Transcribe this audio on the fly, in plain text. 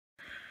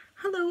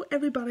Hello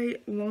everybody,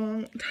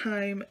 long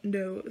time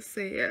no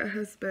see. It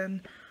has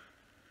been,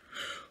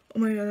 oh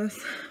my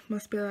goodness,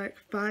 must be like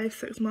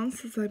 5-6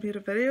 months since I made a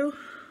video.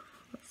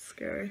 That's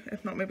scary,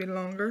 if not maybe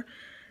longer.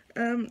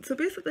 So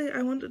basically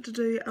I wanted to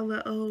do a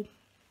little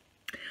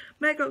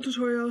makeup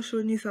tutorial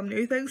showing you some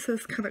new things. So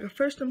it's kind of like a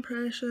first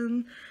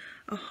impression,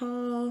 a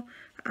haul,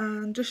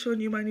 and just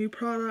showing you my new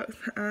products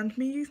and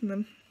me using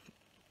them.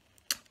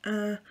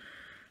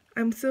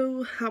 I'm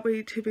so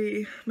happy to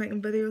be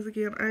making videos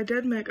again. I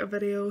did make a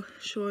video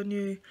showing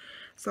you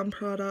some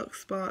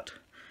products, but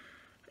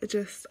I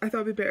thought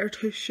it'd be better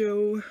to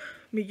show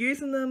me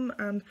using them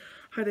and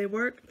how they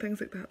work, things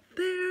like that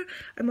there.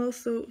 I'm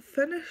also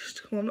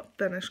finished, well I'm not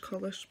finished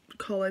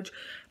college,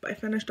 but I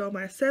finished all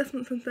my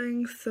assessments and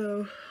things,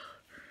 so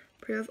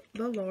praise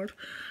the Lord.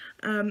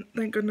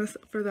 Thank goodness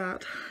for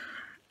that.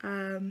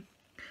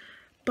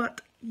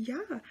 But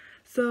yeah,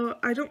 so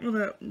I don't want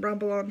to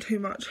ramble on too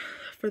much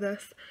for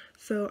this,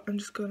 so I'm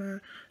just gonna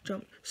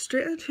jump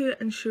straight into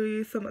it and show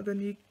you some of the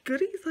new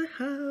goodies I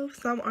have.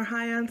 Some are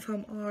high-end,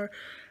 some are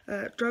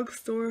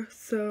drugstore,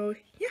 so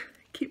yeah,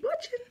 keep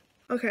watching.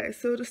 Okay,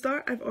 so to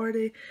start, I've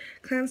already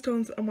cleansed,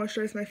 toned and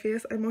moisturised my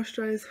face. I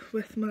moisturise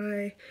with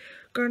my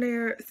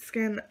Garnier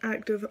Skin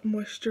Active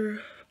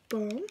Moisture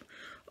Balm.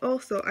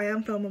 Also, I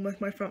am filming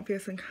with my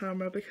front-facing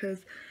camera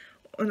because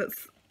when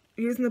it's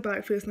using the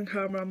back-facing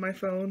camera on my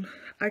phone,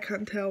 I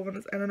can't tell when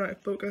it's in and out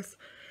of focus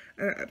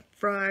and it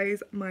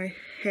fries my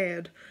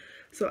head.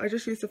 So I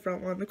just use the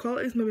front one. The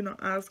quality is maybe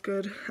not as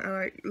good and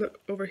I look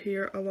over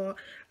here a lot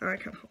and I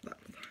can't help that.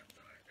 I'm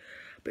sorry.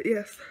 But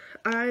yes,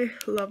 I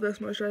love this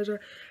moisturiser.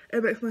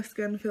 It makes my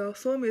skin feel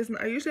so amazing.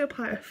 I usually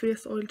apply a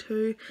face oil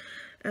too.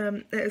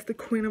 It is the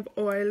Queen of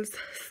Oils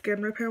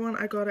skin repair one.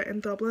 I got it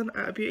in Dublin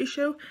at a beauty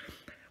show,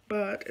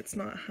 but it's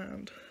not at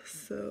hand,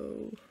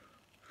 so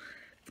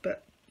it's a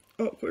bit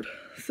awkward.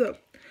 So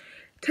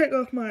take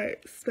off my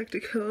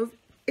spectacles,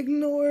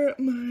 ignore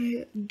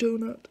my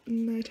donut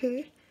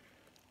nightie.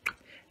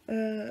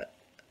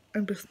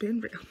 I'm just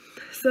being real.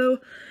 So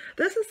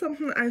this is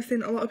something I've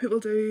seen a lot of people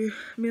do,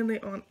 mainly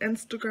on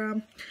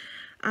Instagram,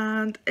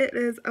 and it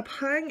is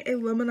applying a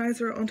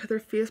luminizer onto their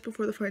face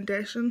before the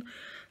foundation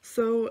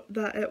so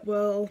that it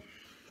will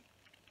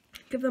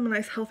give them a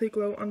nice healthy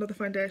glow under the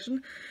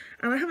foundation.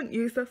 And I haven't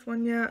used this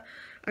one yet.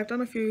 I've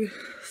done a few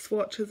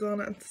swatches on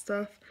it and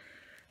stuff,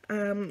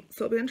 so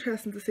it'll be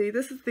interesting to see.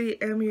 This is the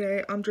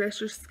MUA Undress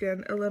Your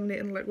Skin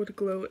Illuminating Liquid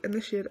Glow in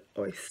the shade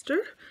Oyster.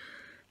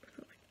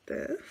 Like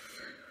this.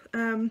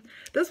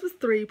 This was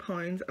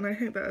 £3 and I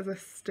think that is a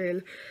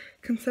steal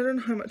considering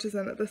how much is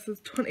in it. This is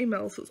 20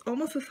 ml, so it's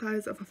almost the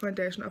size of a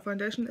foundation. A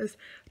foundation is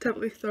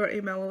typically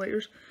 30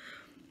 milliliters.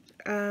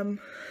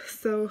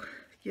 So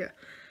yeah,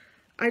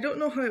 I don't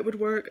know how it would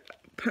work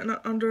putting it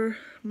under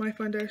my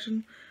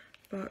foundation,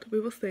 but we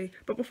will see.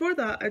 But before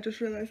that, I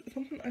just realised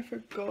something I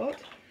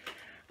forgot.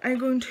 I'm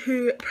going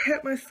to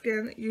prep my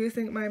skin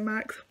using my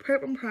MAC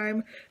Prep and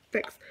Prime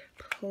Fix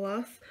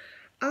Plus.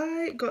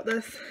 I got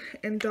this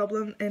in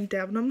Dublin in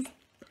Debenhams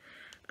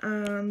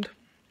and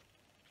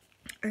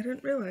I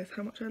didn't realise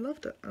how much I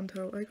loved it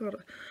until I got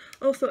it.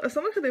 Also, if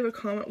someone could leave a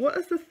comment, what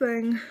is the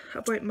thing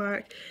about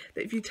MAC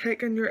that if you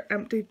take in your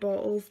empty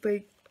bottles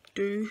they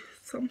do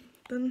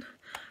something?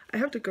 I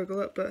have to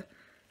Google it, but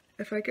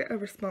if I get a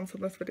response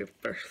on this video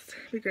first,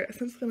 it'd be great.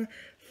 So I'm just going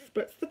to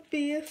spritz the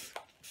face.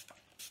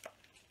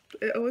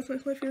 It always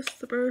makes my face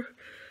super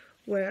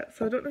wet,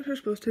 so I don't know if you're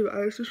supposed to, but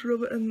I just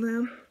rub it in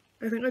there.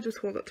 I think I just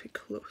hold it too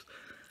close.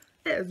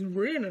 It is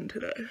raining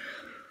today.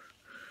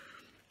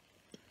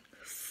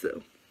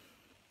 So,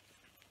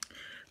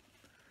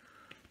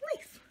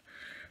 nice.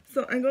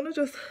 So I'm going to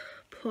just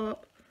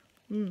plop.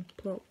 I'm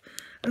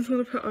just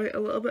going to put out a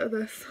little bit of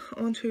this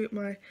onto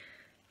my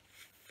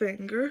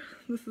finger.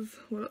 This is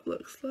what it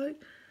looks like.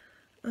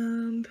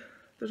 And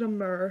there's a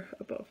mirror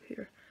above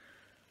here.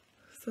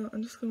 So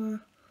I'm just going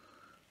to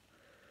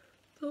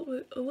fill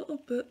it a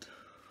little bit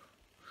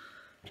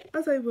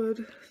as I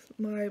would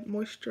my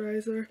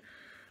moisturiser,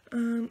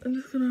 and I'm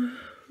just gonna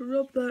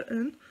rub that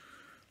in.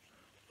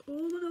 Oh,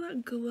 look at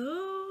that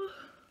glow.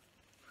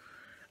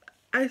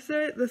 I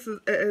say it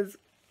is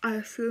I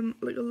assume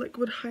like a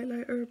liquid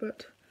highlighter,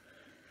 but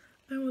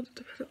I wanted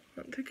to put it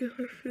on to give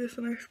my face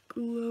a nice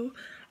glow.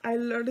 I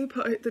literally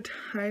put out the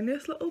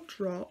tiniest little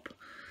drop,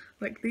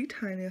 like the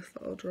tiniest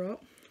little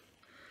drop.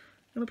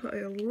 I'm gonna put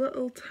out a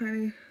little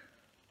tiny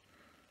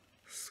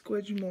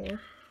squidge more,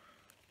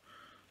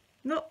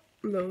 not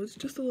loads,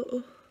 just a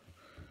little,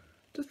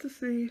 just to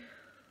see.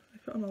 I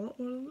put on a lot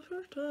more than the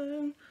first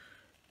time.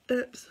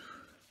 It's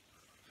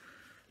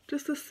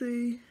just to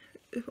see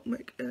if it'll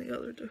make any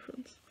other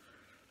difference.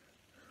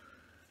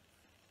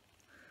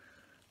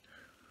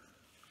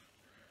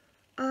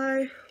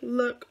 I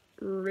look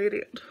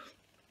radiant.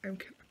 I'm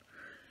kidding.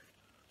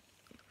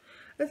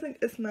 I think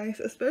it's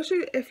nice,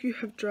 especially if you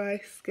have dry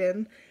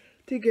skin,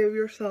 to give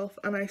yourself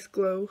a nice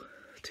glow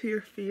to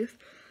your face.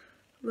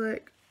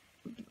 Like,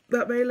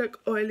 that may look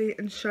oily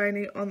and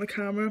shiny on the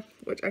camera,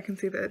 which I can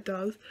see that it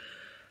does,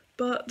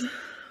 but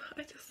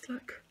I just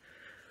look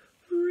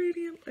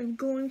radiant and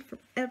glowing from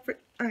every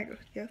angle.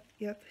 Yes,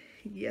 yes,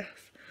 yes.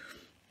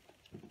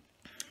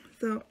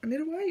 So I need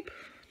a wipe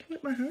to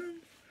wipe my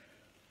hands.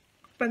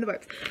 Find the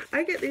wipes.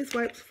 I get these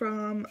wipes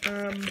from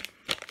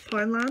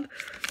Poundland.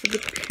 So the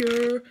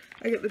pure,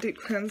 I get the deep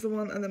cleanser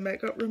one and the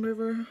makeup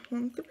remover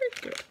ones. They're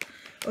very good.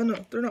 Oh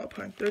no, they're not a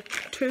pound. They're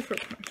 2 for a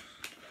pound.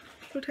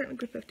 So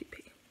technically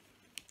 50p.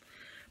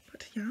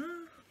 But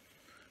yeah.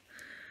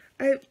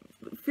 It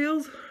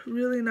feels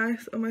really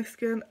nice on my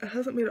skin. It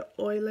hasn't made it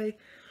oily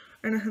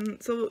or anything.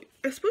 So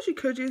I suppose you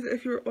could use it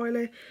if you're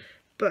oily.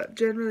 But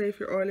generally if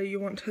you're oily you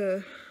want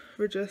to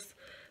reduce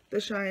the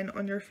shine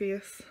on your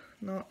face,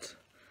 not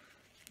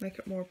make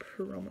it more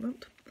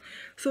prominent.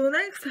 So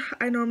next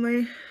I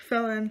normally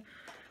fill in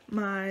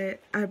my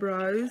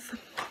eyebrows,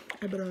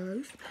 and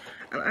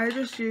I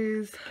just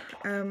use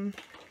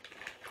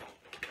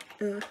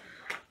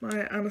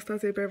my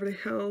Anastasia Beverly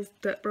Hills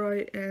Dip Brow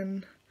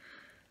in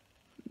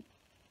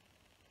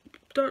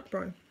dark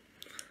brown.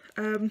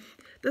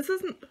 This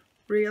isn't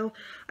real,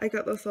 I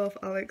got this off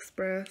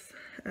AliExpress,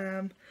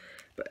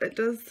 but it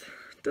does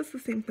the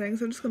same thing,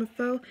 so I'm just going to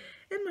fill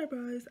in my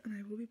brows and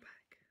I will be back.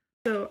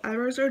 So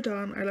eyebrows are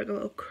done. I look a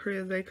little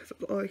crazy because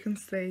that's all I can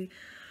see.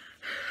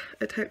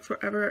 It takes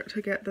forever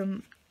to get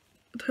them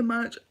to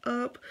match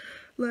up.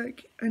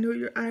 Like, I know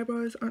your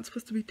eyebrows aren't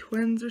supposed to be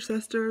twins or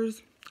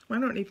sisters.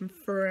 Mine aren't even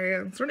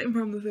friends. They're not even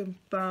from the same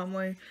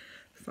family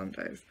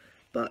sometimes.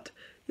 But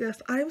yes,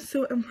 I'm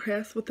so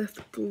impressed with this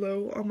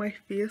glow on my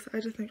face. I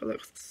just think it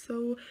looks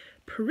so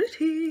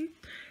pretty.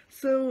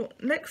 So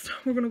next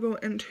we're going to go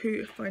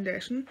into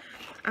foundation,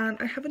 and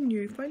I have a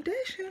new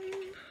foundation.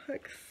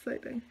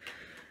 Exciting.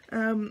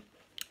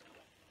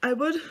 I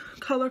would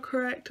colour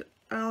correct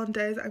on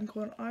days I'm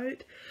going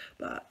out,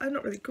 but I'm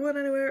not really going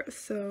anywhere,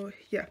 so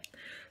yeah.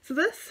 So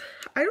this,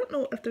 I don't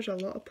know if there's a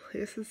lot of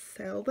places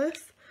sell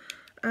this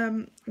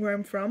where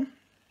I'm from,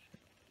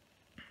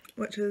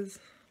 which is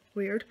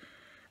weird.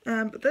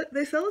 But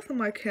they sell this in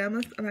my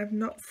chemist and I've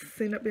not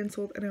seen it being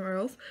sold anywhere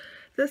else.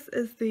 This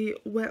is the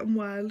Wet n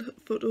Wild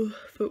Photo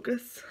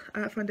Focus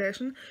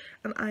foundation,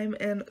 and I'm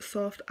in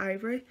Soft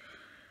Ivory.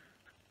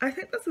 I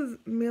think this is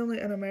mainly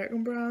an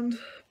American brand,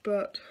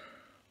 but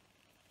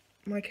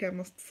my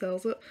chemist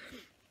sells it.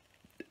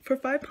 For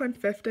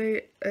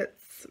 £5.50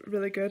 it's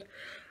really good.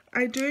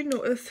 I do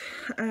notice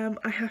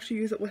I have to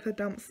use it with a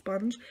damp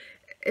sponge.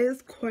 It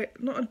is quite,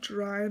 not a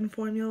drying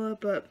formula,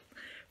 but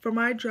for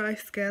my dry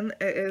skin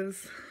it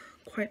is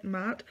quite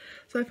matte.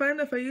 So I find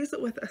if I use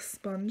it with a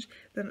sponge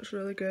then it's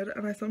really good,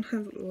 and I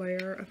sometimes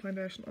layer a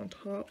foundation on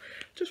top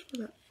just for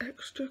that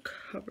extra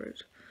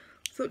coverage.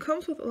 So it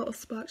comes with a little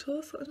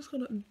spatula, so I'm just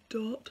going to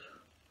dot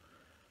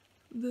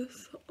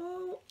this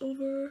all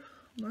over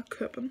my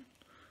cupping.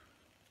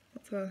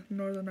 That's a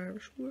Northern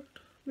Irish word,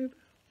 maybe.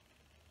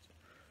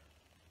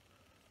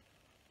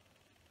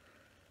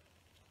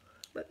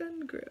 But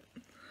then great.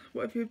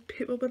 What have you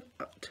people been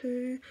up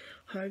to?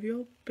 How have you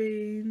all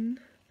been?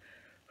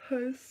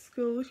 How's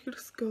school if you go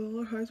to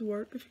school, or how's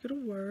work if you go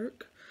to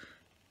work?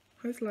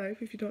 How's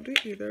life if you don't do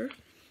either?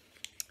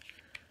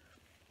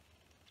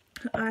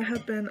 I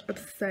have been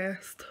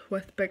obsessed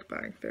with Big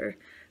Bang Theory,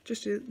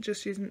 just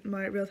using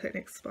my Real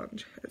Techniques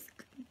sponge. It's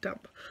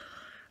damp.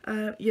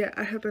 Yeah,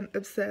 I have been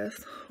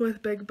obsessed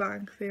with Big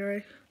Bang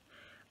Theory.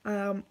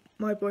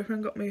 My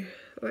boyfriend got me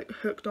like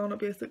hooked on it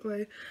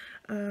basically,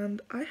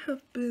 and I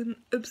have been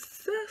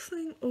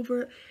obsessing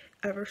over it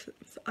ever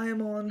since. I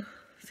am on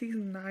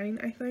season 9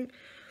 I think,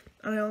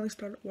 and I only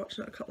started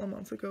watching it a couple of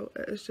months ago.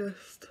 It is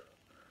just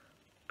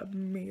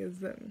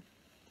amazing.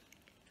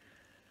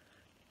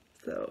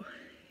 So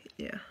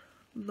yeah,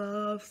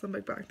 love some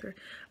Big Bang Theory.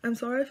 I'm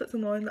sorry if it's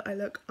annoying that I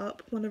look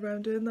up whenever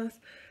I'm doing this.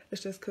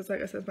 It's just because,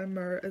 like I said, my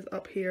mirror is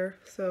up here,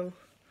 so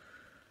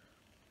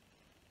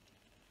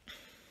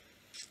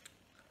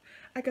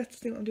I get to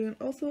see what I'm doing.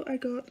 Also, I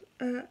got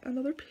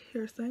another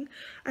piercing.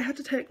 I had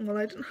to take, well,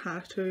 I didn't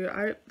have to,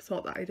 I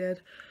thought that I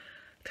did,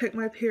 take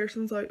my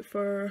piercings out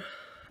for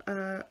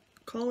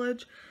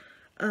college,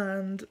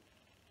 and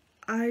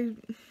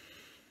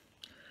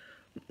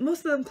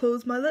most of them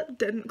closed. My lip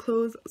didn't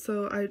close,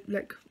 so I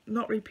like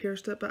not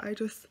re-pierced it, but I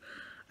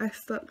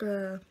stuck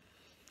an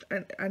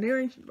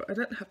earring, but I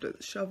didn't have to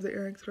shove the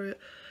earring through it,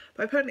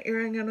 but I put an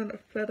earring in and it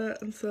fit it,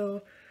 and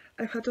so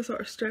I've had to sort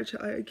of stretch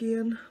it out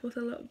again with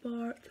a little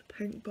bar. It's a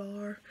pink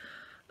bar,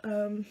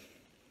 because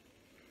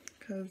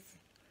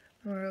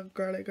I'm a real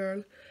girly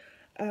girl.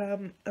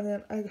 And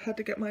then I had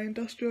to get my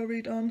industrial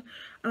redone,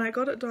 and I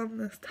got it done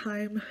this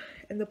time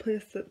in the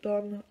place that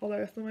done all the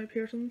rest of my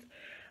piercings,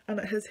 and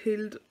it has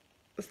healed.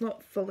 It's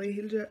not fully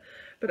healed yet,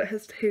 but it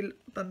has healed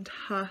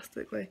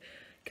fantastically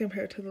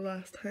compared to the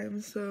last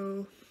time.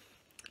 So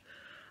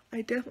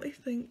I definitely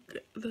think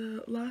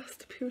the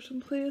last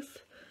piercing place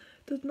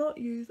did not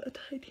use a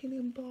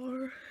titanium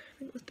bar. I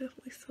think it was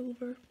definitely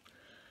silver,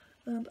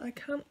 and I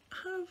can't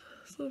have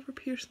silver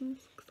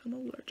piercings because I'm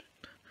allergic.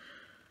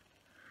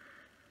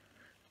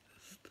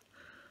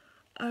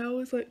 I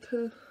always like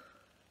to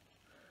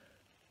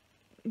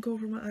go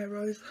over my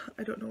eyebrows.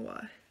 I don't know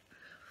why.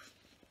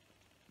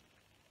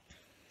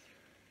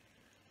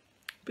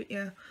 But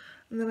yeah,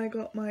 and then I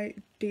got my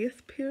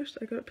daith pierced.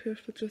 I got it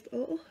pierced with just a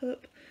little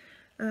hoop.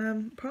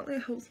 Apparently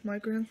it helps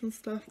migraines and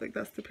stuff, like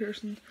that's the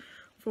piercing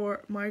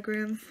for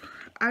migraines.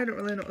 I don't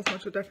really notice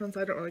much of a difference,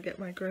 I don't really get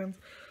migraines,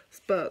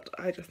 but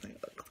I just think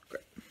it looks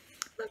great.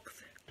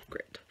 Looks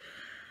great.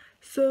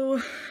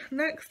 So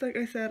next, like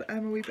I said,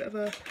 I'm a wee bit of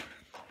a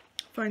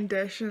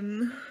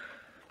foundation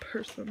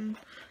person.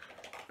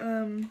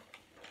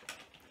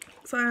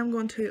 So I am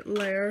going to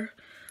layer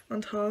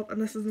on top,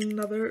 and this is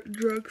another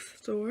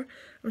drugstore.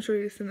 I'm sure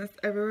you've seen this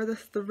everywhere.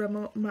 This is the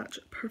Rimmel Match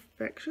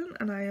Perfection,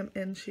 and I am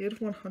in shade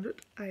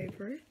 100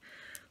 Ivory.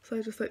 So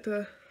I just like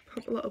to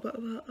pop a little bit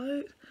of that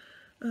out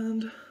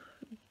and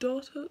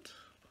dot it.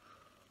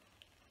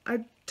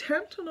 I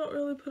tend to not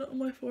really put it on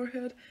my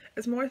forehead.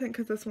 It's more, I think,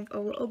 because this one's a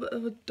little bit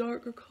of a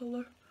darker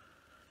colour.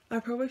 I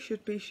probably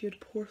should be shade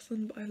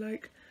Porcelain, but I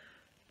like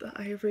the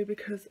Ivory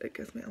because it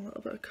gives me a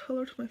little bit of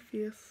colour to my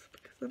face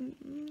because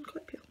I'm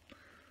quite pale.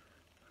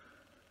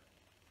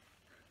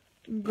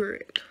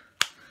 Great.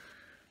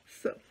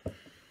 So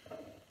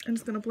I'm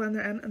just going to blend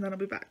that in and then I'll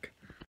be back.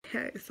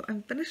 Okay, so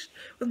I'm finished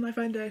with my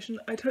foundation.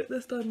 I took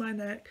this down my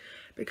neck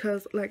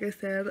because, like I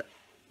said,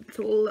 it's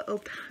a little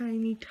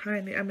tiny, I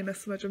mean a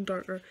smidgen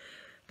darker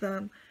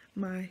than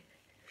my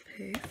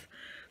face.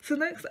 So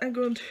next I'm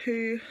going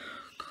to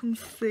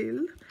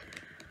conceal.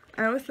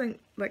 I always think,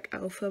 like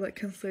Elsa, like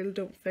conceal,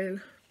 don't fail,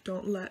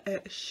 don't let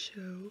it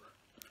show.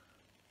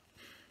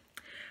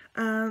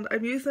 And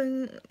I'm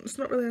using, it's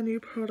not really a new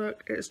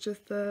product, it's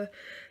just the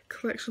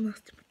Collection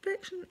Lasting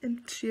Perfection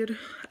in shade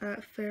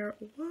Fair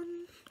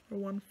 1 or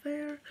 1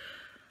 Fair,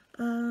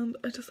 and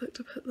I just like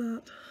to put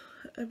that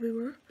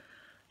everywhere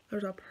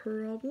there's a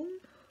problem.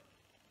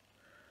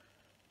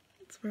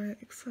 It's very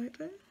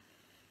exciting.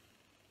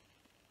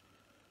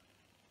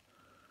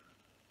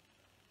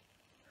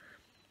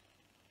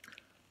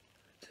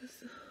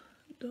 Just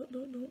dot.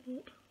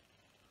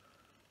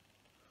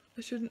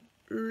 I shouldn't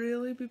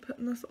really be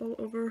putting this all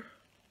over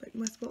like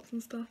my spots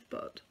and stuff,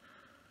 but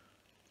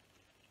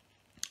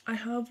I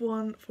have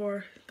one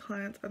for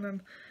clients and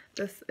then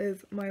this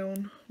is my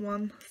own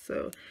one,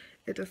 so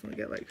it doesn't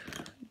get like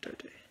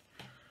dirty.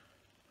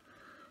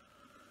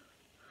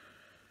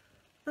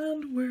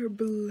 And we're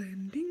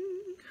blending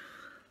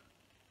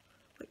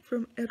like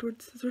from Edward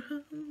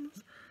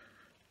Scissorhands.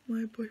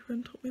 My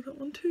boyfriend taught me that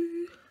one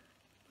too.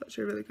 That's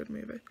a really good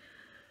movie.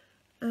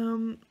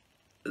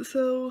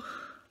 So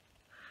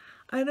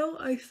I know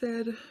I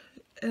said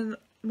in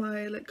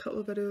my like couple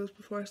of videos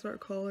before I started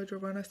college, or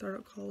when I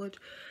started college,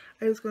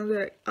 I was going to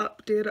like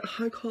update it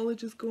how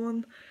college is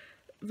going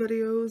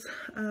videos,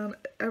 and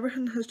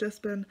everything has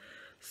just been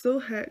so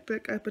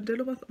hectic. I've been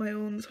dealing with my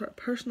own sort of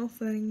personal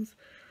things,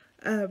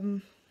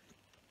 and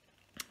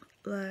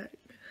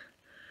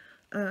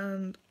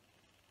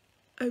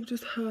I've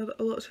just had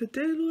a lot to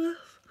deal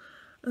with,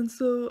 and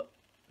so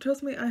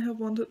trust me, I have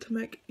wanted to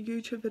make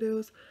YouTube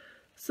videos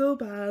so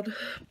bad,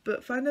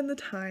 but finding the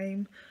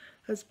time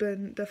has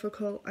been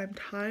difficult. I'm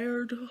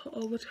tired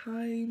all the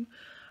time.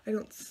 I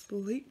don't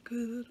sleep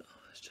good.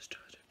 Oh, it's just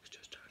tragic. It's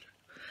just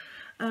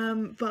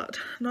tragic. But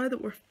now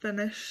that we're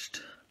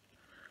finished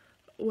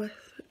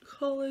with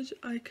college,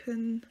 I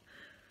can,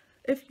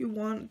 if you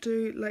want,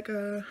 do like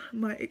a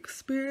my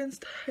experience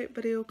type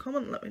video.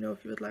 Comment and let me know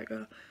if you would like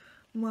a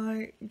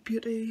my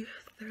beauty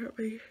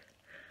therapy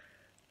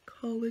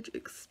college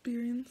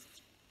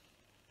experience.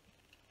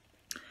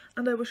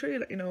 And I will show you,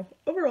 let you know,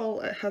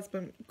 overall it has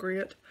been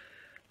great.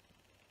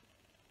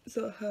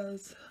 So it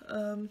has,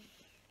 I'm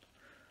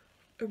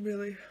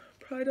really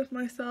proud of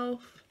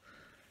myself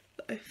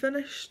that I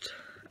finished.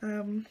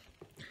 So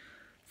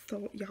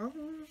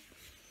young,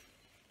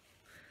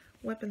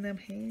 wiping them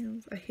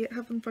hands. I hate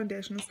having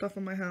foundation and stuff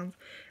on my hands.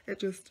 It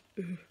just,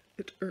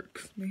 it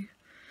irks me.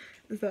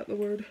 Is that the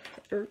word?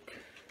 Irk.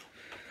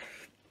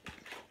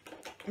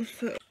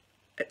 So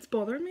it's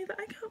bothering me that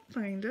I can't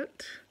find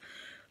it.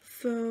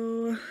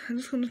 So I'm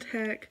just going to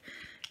take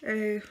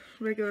a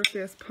regular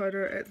face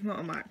powder. It's not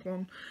a MAC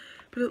one,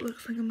 but it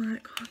looks like a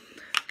MAC one.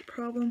 The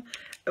problem,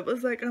 it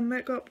was like a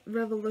Makeup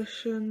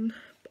Revolution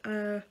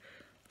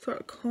sort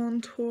of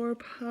contour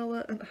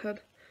palette, and it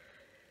had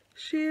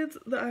shades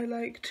that I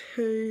like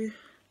to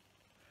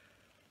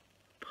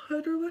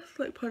powder with,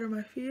 like powder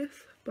my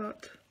face,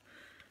 but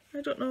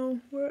I don't know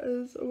where it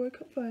is, or I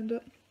can't find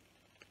it.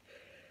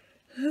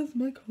 It has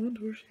my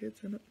contour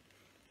shades in it.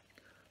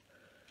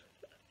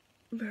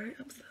 Very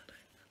upsetting.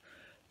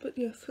 But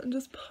yes, I'm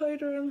just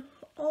powdering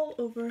all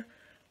over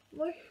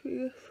my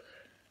face.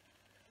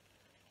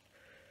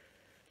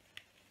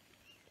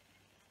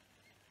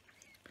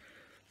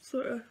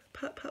 Sort of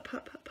pat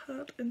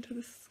into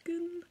the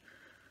skin.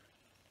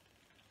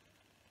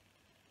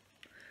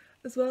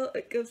 As well,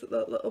 it gives it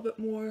that little bit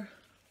more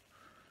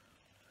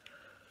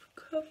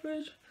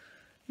coverage.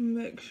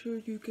 Make sure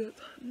you get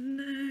that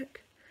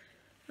neck.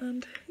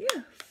 And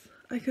yes,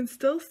 I can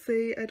still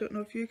see, I don't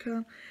know if you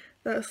can,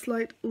 that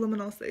slight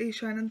luminosity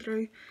shining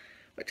through,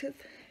 which is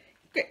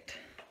great.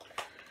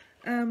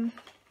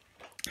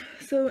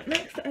 So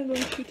next I'm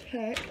going to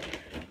take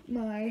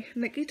my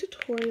Nikkie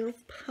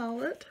Tutorials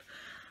palette,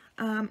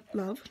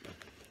 Love.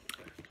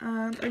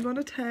 And I'm going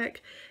to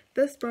take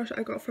this brush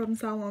I got from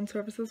Salon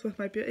Services with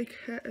my beauty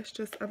kit. It's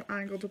just an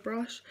angled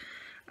brush.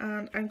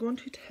 And I'm going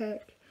to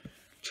take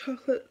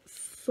Chocolate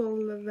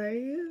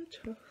Soleil,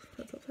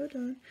 that's upside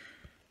down,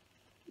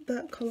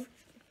 that colour,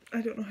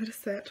 I don't know how to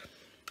say it.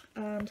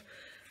 And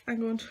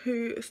I'm going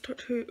to start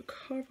to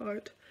carve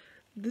out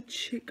the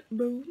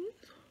cheekbones.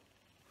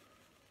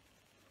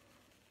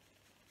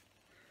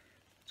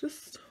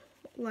 Just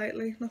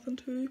lightly, nothing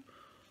too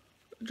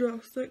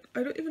drastic.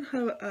 I don't even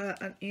have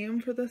an aim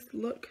for this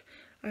look.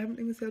 I haven't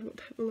even said what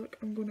type of look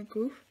I'm going to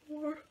go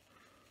for.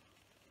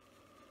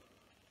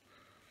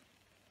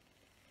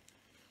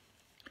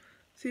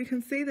 So you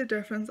can see the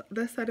difference.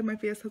 This side of my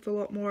face has a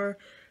lot more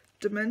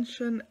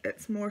dimension.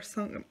 It's more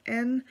sunken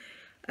in,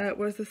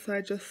 whereas this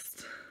side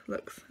just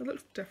looks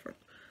different.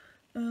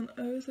 And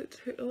I always like to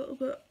take a little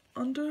bit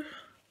under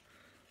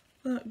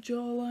that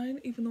jawline,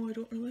 even though I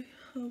don't really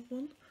have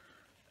one,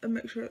 and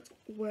make sure it's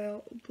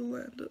well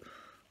blended.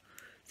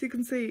 So you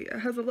can see it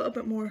has a little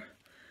bit more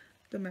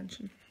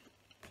dimension.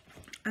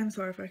 I'm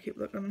sorry if I keep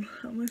looking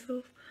at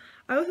myself.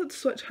 I always have to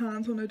switch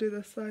hands when I do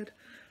this side.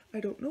 I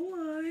don't know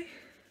why.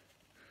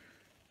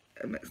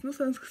 It makes no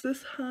sense because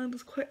this hand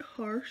is quite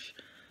harsh.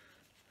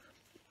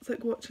 It's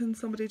like watching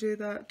somebody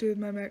do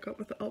my makeup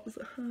with the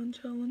opposite hand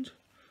challenge.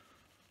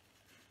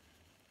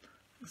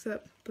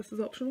 Except this is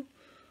optional.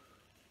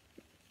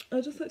 I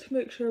just like to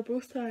make sure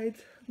both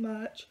sides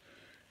match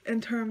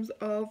in terms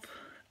of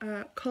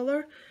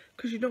colour,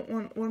 because you don't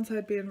want one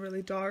side being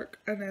really dark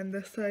and then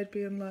this side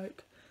being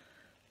like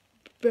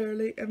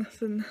barely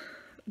anything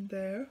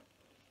there.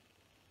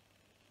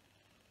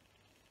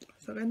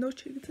 So I know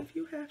cheeks if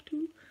you have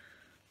to.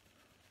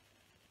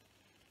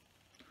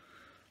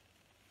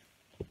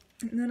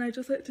 And then I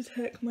just like to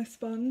take my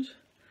sponge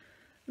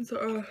and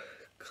sort of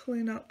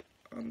clean up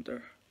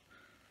under,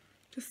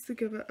 just to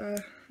give it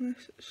a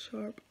nice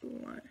sharp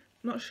line,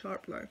 not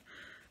sharp line,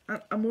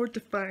 a more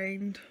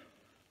defined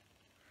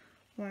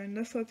line.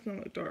 This side's going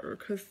to look darker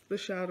because the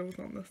shadow's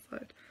on this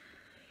side.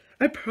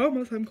 I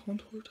promise I'm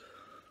contoured.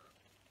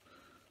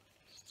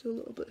 Just a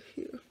little bit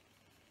here.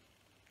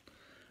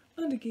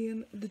 And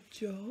again, the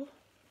jaw.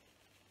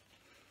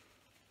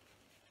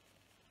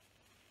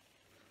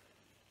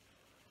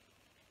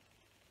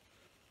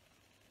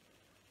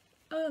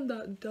 And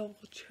that double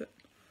chin.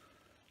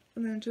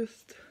 And then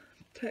just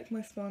take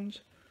my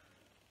sponge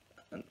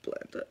and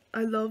blend it.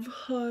 I love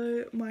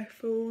how my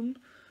phone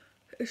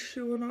is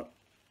showing up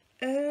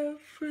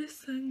every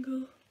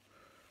single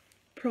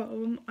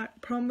problem. I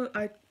promise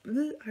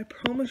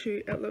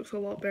you it looks a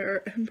lot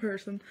better in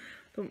person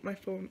than what my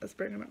phone is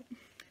bringing up.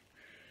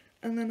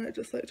 And then I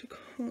just like to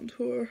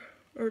contour,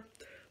 or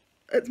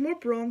it's more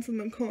bronzing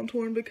than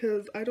contouring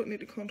because I don't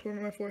need to contour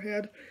my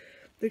forehead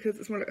because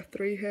it's more like a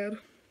 3 head.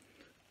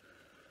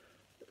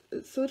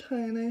 It's so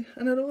tiny,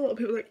 and I know a lot of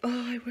people are like,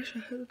 oh, I wish I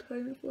had a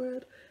tiny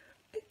forehead.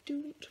 I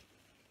don't.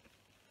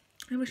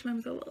 I wish mine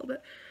was a little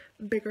bit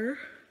bigger.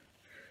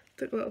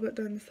 Take a little bit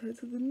down the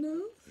sides of the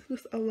nose,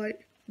 just a light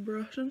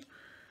brushing,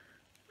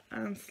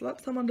 and slap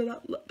some under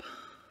that lip.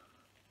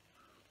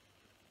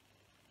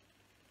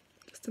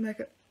 Just to make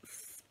it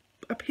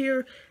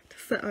appear to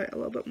sit out a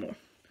little bit more.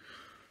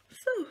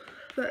 So,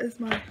 that is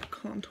my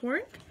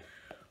contouring.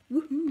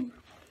 Woohoo!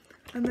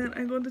 And then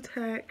I'm going to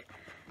take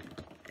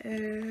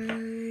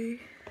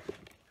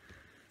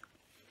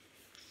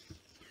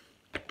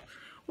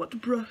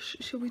what brush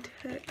shall we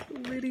take,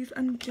 ladies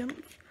and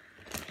gents?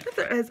 If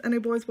there is any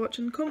boys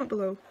watching, comment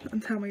below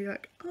and tell me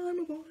like, I'm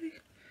a boy.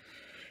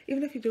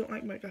 Even if you don't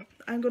like makeup.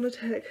 I'm going to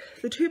take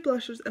the 2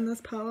 blushers in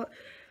this palette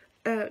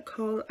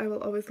called I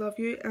Will Always Love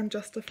You and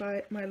Justify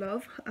My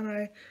Love, and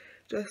I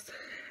just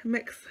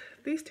mix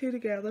these 2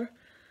 together.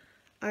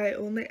 I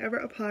only ever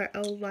apply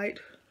a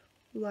light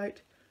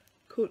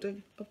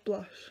coating of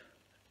blush.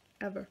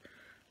 Ever.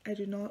 I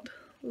do not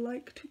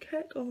like to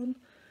cake on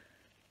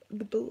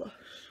the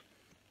blush.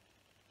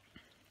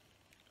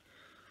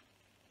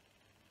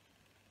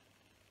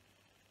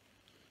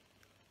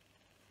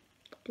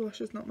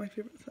 Blush is not my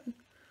favourite thing.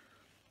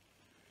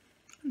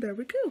 And there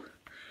we go.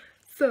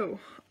 So,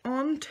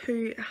 on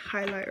to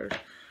highlighters.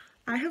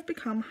 I have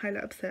become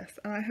highlight obsessed,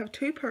 and I have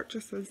 2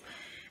 purchases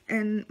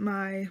in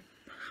my, I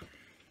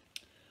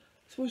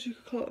suppose you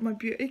could call it my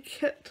beauty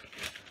kit,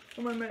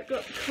 or my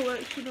makeup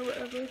collection or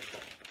whatever.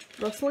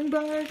 Rustling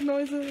bag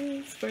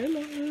noises, very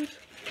loud,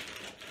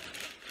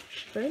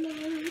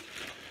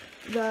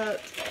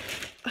 that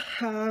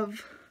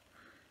have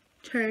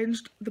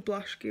changed the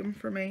blush game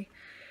for me.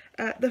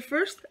 The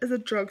first is a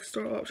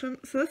drugstore option.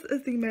 So this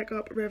is the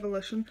Makeup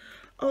Revolution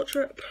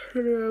Ultra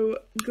Pro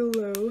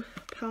Glow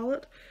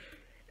palette.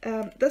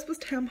 This was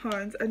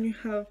 £10 and you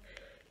have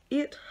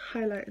 8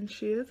 highlighting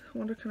shades. I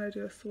wonder, can I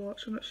do a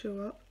swatch and it show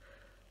up?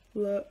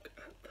 Look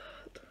at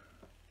that.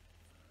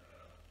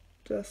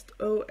 Just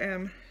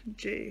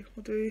OMG.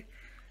 We'll do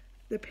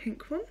the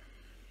pink one.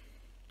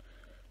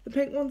 The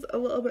pink one's a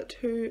little bit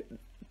too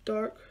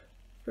dark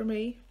for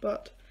me,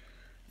 but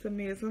it's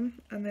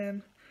amazing. And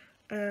then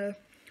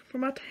for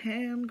my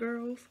tan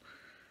girls,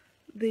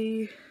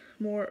 the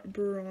more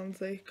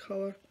bronzy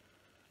colour.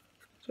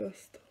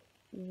 Just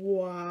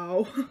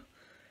wow.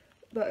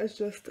 That is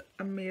just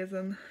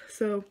amazing.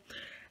 So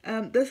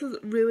this is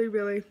really,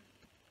 really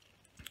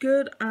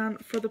good,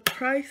 and for the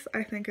price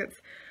I think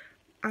it's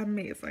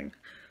amazing.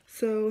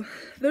 So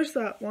there's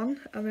that one,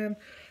 and then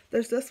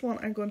there's this one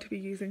I'm going to be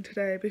using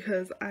today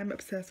because I'm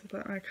obsessed with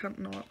it and I can't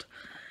not.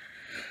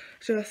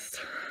 Just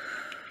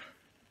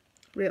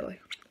really,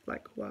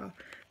 like, wow.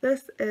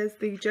 This is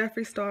the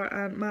Jeffree Star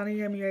and Manny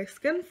MUA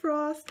Skin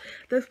Frost.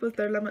 This was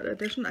their limited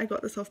edition. I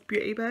got this off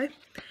Beauty Bay.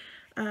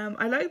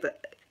 I like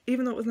that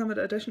even though it was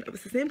limited edition, it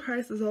was the same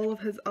price as all of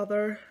his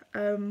other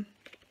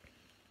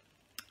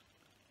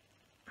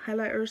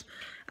highlighters.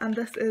 And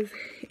this is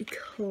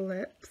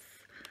Eclipse.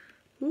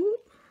 Ooh.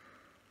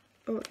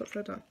 Oh, it's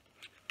upside down.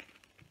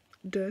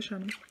 Duh,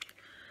 Shannon.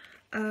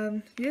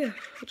 And yeah,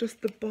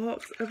 just the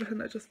box,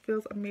 everything, it just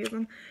feels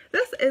amazing.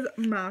 This is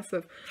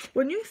massive.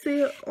 When you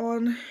see it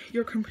on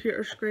your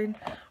computer screen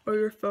or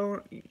your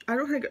phone, I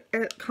don't think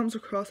it comes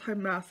across how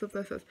massive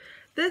this is.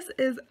 This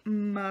is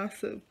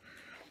massive.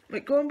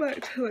 Like, going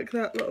back to like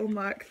that little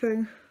MAC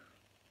thing,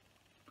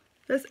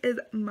 this is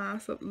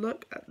massive.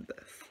 Look at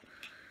this.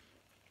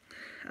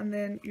 And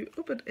then you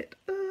open it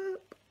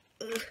up.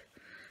 Ugh.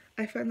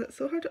 I find it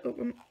so hard to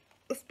open,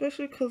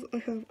 especially because I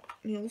have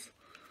nails.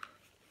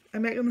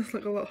 I'm making this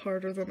look a lot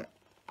harder than it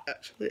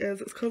actually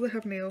is. It's because I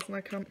have nails and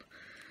I can't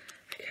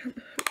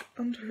hook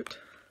under it.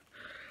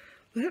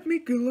 Let me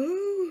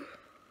glow.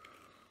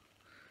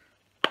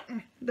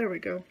 There we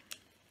go.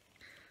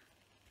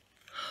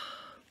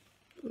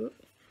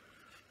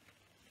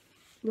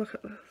 Look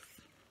at this.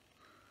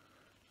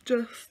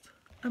 Just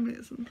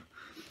amazing.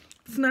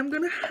 So now I'm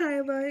going to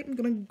highlight, I'm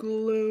going to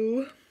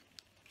glow.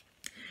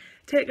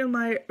 Taking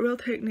my Real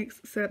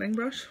Techniques setting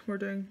brush. We're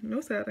doing no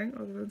setting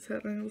other than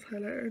setting this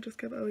highlighter. Just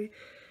give it a wee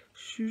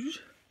shoosh.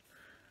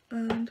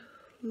 And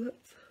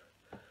let's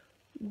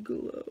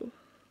glow.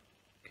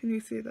 Can you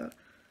see that?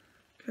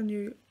 Can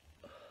you?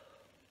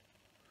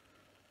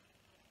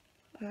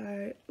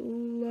 I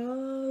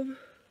love.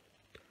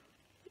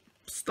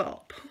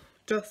 Stop.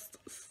 Just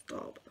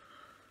stop.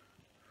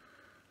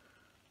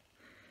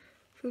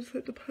 So I just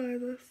like to apply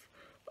this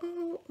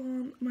all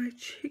on my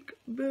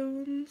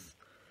cheekbones.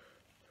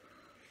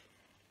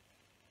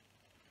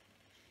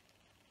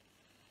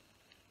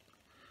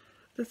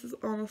 This is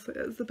honestly,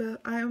 it's the best.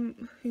 I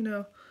am, you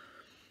know,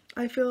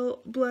 I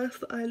feel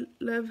blessed that I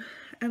live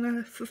in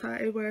a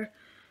society where,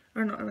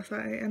 or not in a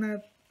society, in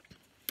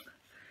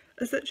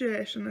a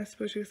situation, I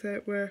suppose you could say,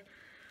 where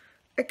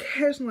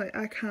occasionally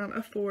I can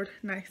afford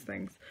nice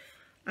things.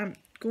 I'm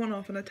going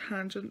off on a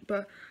tangent,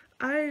 but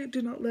I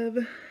do not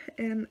live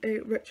in a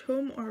rich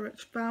home or a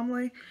rich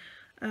family.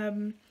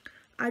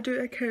 I do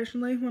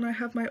occasionally, when I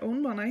have my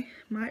own money,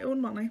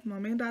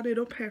 mommy and daddy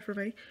don't pay for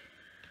me,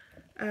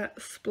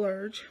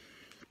 splurge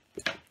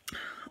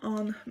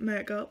on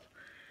makeup,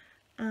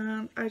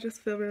 and I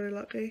just feel really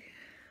lucky.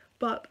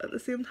 But at the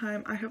same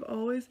time, I have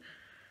always,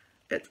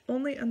 it's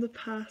only in the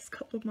past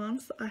couple of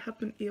months I have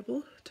been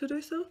able to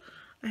do so.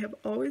 I have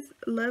always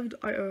lived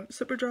out of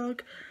Superdrug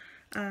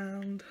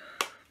and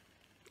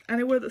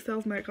anywhere that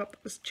sells makeup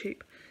that was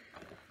cheap.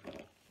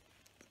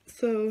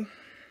 So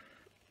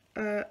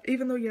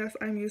even though yes,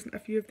 I'm using a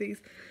few of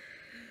these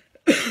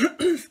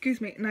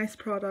excuse me, nice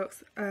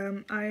products,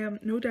 I am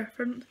no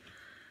different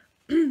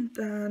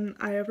than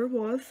I ever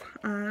was,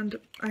 and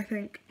I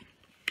think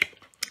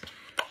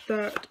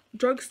that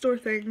drugstore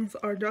things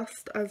are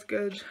just as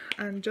good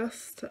and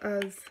just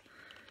as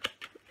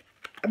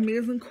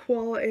amazing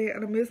quality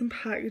and amazing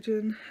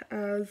packaging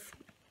as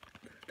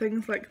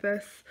things like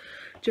this,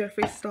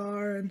 Jeffree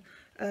Star and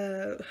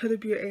Huda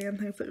Beauty and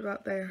things like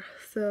that there.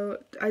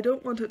 So I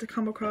don't want it to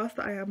come across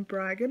that I am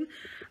bragging.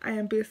 I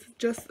am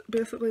just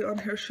basically on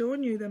here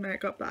showing you the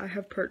makeup that I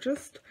have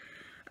purchased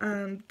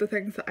and the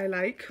things that I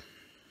like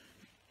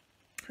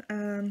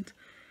and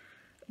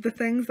the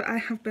things that I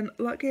have been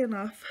lucky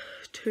enough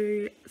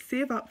to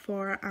save up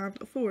for and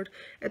afford.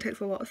 It takes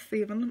a lot of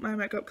saving. My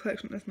makeup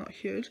collection is not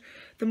huge.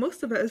 The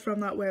most of it is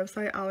from that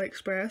website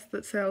AliExpress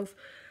that sells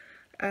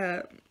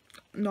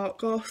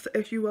knockoffs,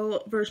 if you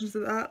will, versions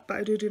of that, but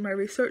I do my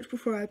research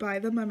before I buy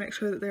them. I make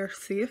sure that they're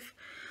safe.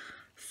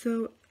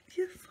 So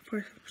yes,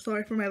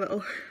 sorry for my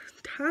little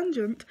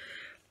tangent,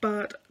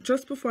 but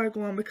just before I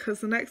go on, because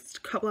the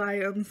next couple of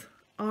items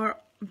are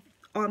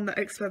on the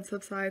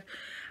expensive side,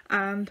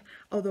 and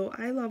although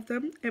I love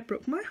them, it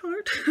broke my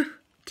heart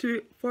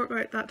to fork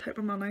out that type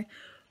of money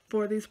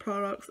for these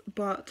products,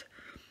 but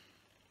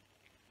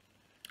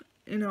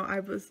you know, I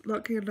was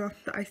lucky enough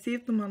that I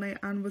saved the money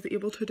and was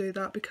able to do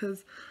that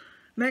because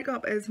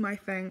makeup is my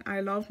thing. I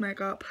love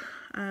makeup.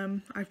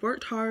 I've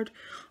worked hard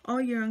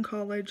all year in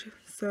college,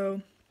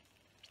 so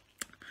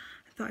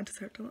I thought I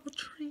deserved a little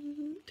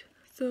treat.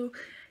 So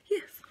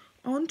yes,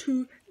 on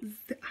to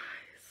the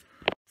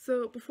eyes.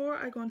 So before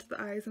I go into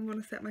the eyes, I'm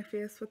going to set my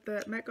face with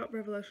the Makeup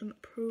Revolution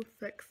Pro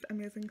Fix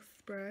Amazing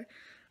Spray.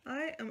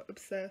 I am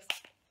obsessed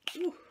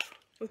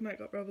with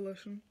Makeup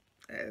Revolution.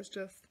 It is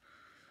just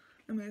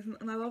amazing,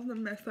 and I love the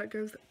mist that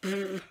gives.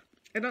 It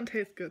don't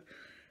taste good,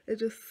 it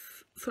just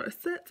sort of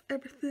sets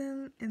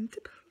everything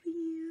into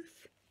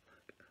place.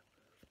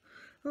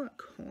 Oh, that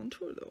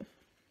contour though.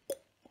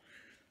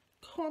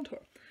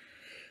 Contour.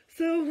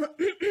 So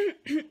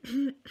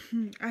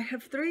I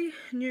have 3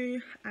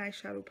 two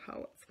eyeshadow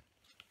palettes,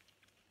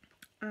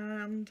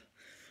 and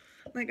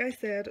like I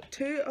said,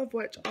 2 of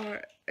which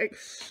are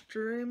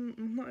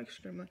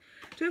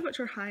two of which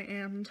are high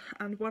end,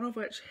 and 1 of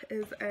which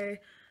is an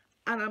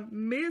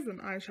amazing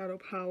eyeshadow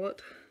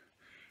palette.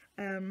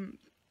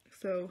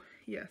 So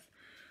yes,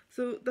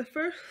 so the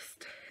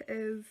first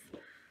is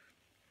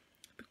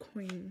the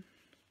Queen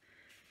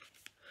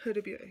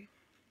Huda Beauty.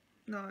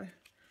 Now,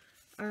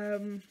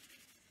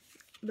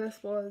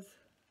 this was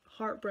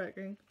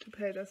heartbreaking to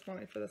pay this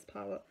money for this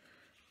palette,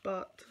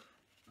 but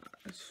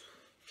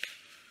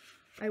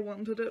I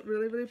wanted it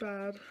really, really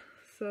bad.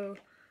 So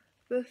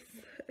this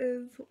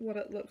is what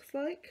it looks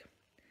like.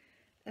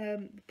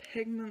 The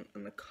pigment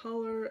and the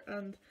colour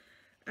and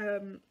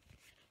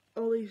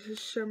all these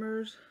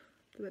shimmers,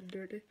 a bit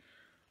dirty,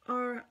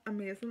 are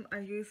amazing. I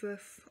use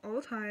this all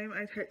the time.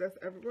 I take this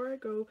everywhere I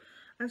go.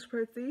 I'm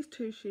surprised these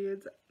 2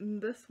 shades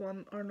and this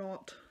one are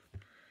not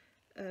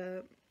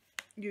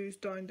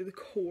used down to the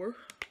core,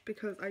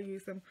 because I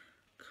use them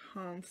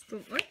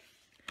constantly.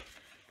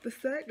 The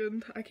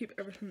second, I keep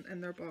everything in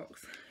their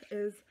box,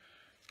 is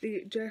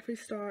the Jeffree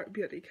Star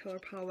Beauty Killer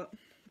palette.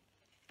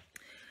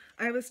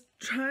 I was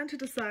trying to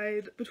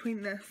decide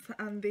between this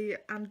and the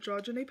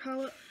Androgyny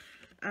palette,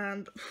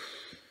 and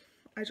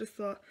I just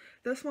thought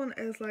this one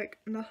is like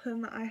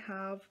nothing that I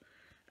have,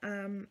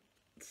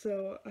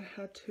 so I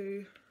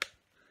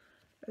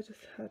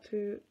just had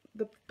to,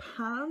 the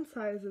pan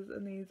sizes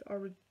in these are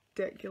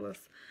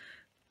ridiculous.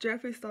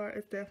 Jeffree Star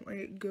is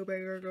definitely go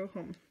big or go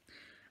home.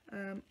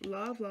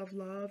 Love, love,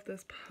 love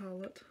this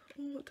palette.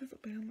 Oh, it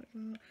doesn't bend like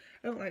that.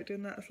 I don't like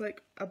doing that. It's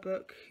like a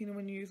book, you know,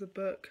 when you use a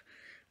book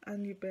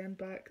and you bend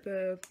back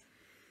the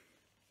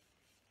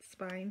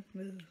spine.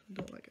 I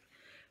don't like it.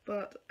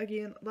 But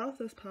again, love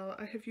this palette.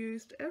 I have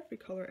used every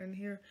colour in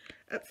here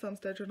at some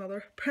stage or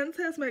another.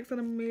 Princess makes an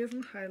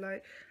amazing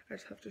highlight. I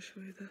just have to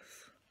show you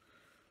this.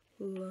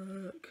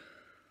 Look.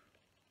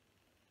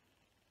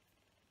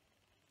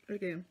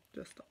 Again,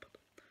 just stop it.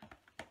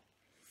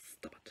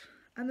 Stop it.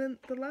 And then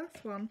the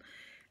last one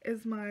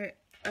is my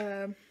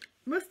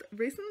most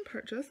recent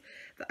purchase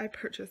that I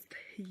purchased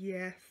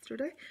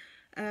yesterday.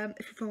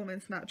 If you follow me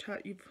on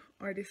Snapchat, you've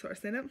already sort of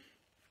seen it.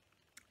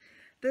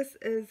 This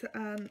is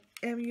an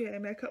MUA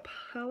makeup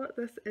palette.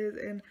 This is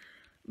in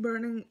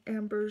Burning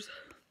Embers.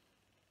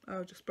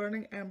 Oh, just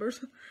Burning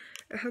Embers.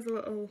 It has a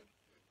little,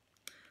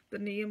 the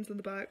names in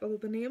the back, although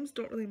the names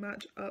don't really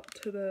match up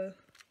to the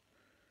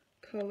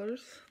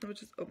colours. Let me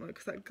just open it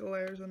because that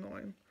glare is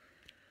annoying.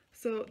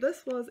 So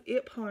this was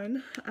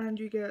 £8 and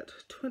you get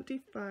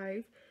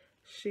 25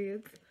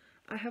 shades.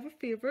 I have a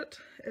favourite.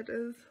 It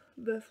is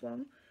this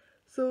one.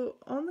 So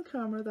on the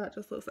camera that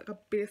just looks like a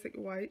basic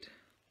white.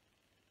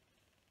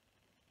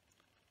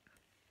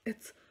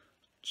 It's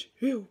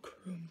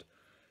geochromed.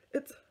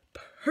 It's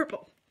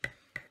purple.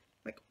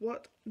 Like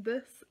what?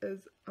 This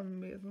is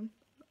amazing.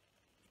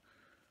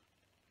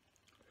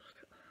 Look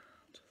at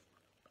that. Just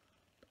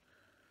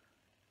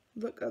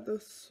look at the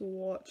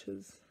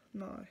swatches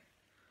now.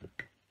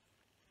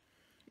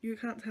 You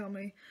can't tell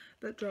me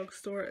that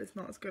drugstore is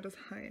not as good as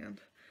high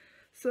end.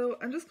 So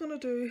I'm just going to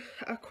do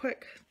a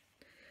quick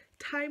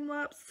time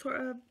lapse sort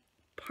of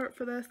part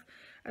for this.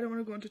 I don't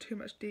want to go into too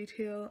much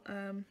detail.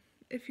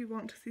 If you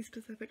want to see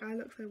specific eye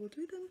looks, I will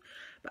do them.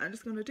 But I'm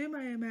just going to do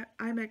my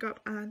eye makeup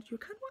and you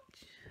can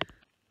watch.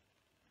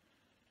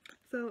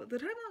 So the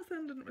time lapse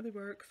then didn't really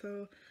work,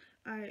 so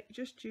I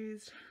just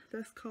used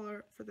this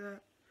colour for the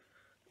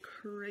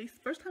crease.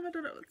 First time I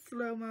did it with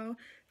slow-mo.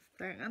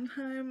 Second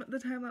time the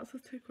time lapse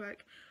was too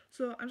quick.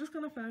 So I'm just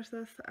going to finish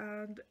this,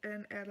 and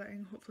in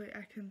editing hopefully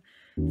I can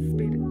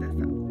speed this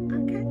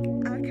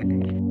up.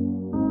 Okay.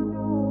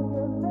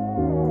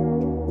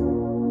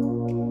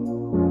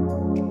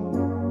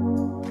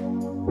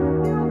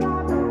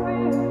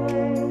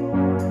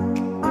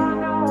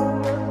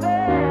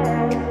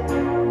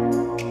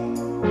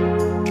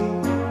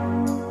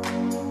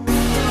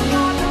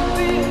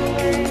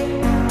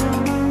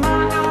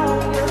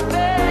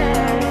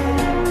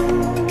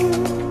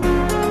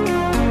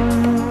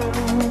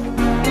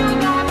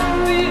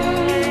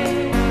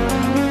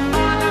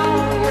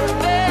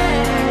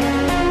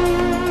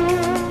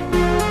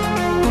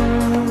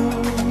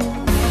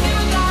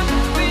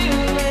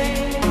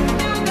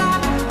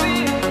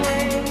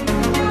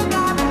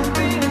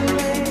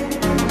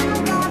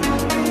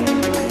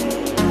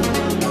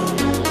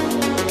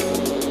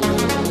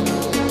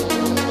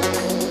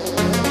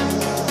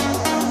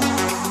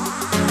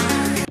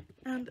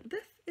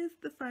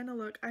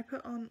 Look, I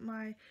put on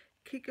my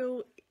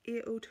Kiko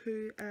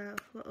 802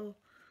 little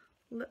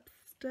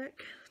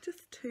lipstick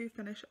just to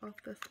finish off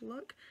this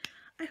look.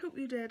 I hope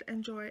you did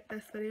enjoy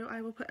this video.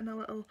 I will put in a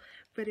little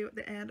video at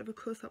the end of a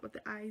close-up with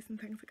the eyes and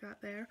things like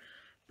that there.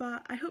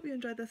 But I hope you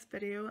enjoyed this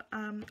video.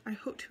 I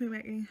hope to be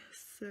making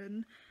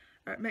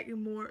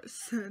more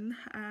soon.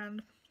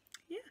 And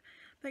yeah,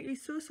 thank you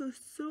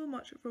so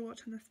much for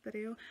watching this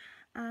video,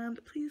 and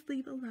please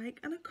leave a like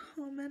and a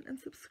comment and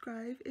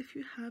subscribe if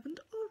you haven't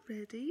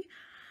already.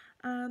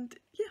 And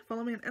yeah,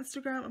 follow me on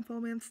Instagram and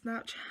follow me on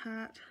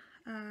Snapchat,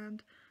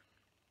 and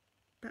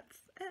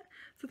that's it.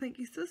 So thank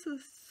you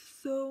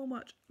so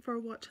much for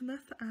watching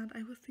this, and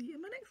I will see you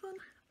in my next one.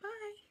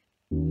 Bye!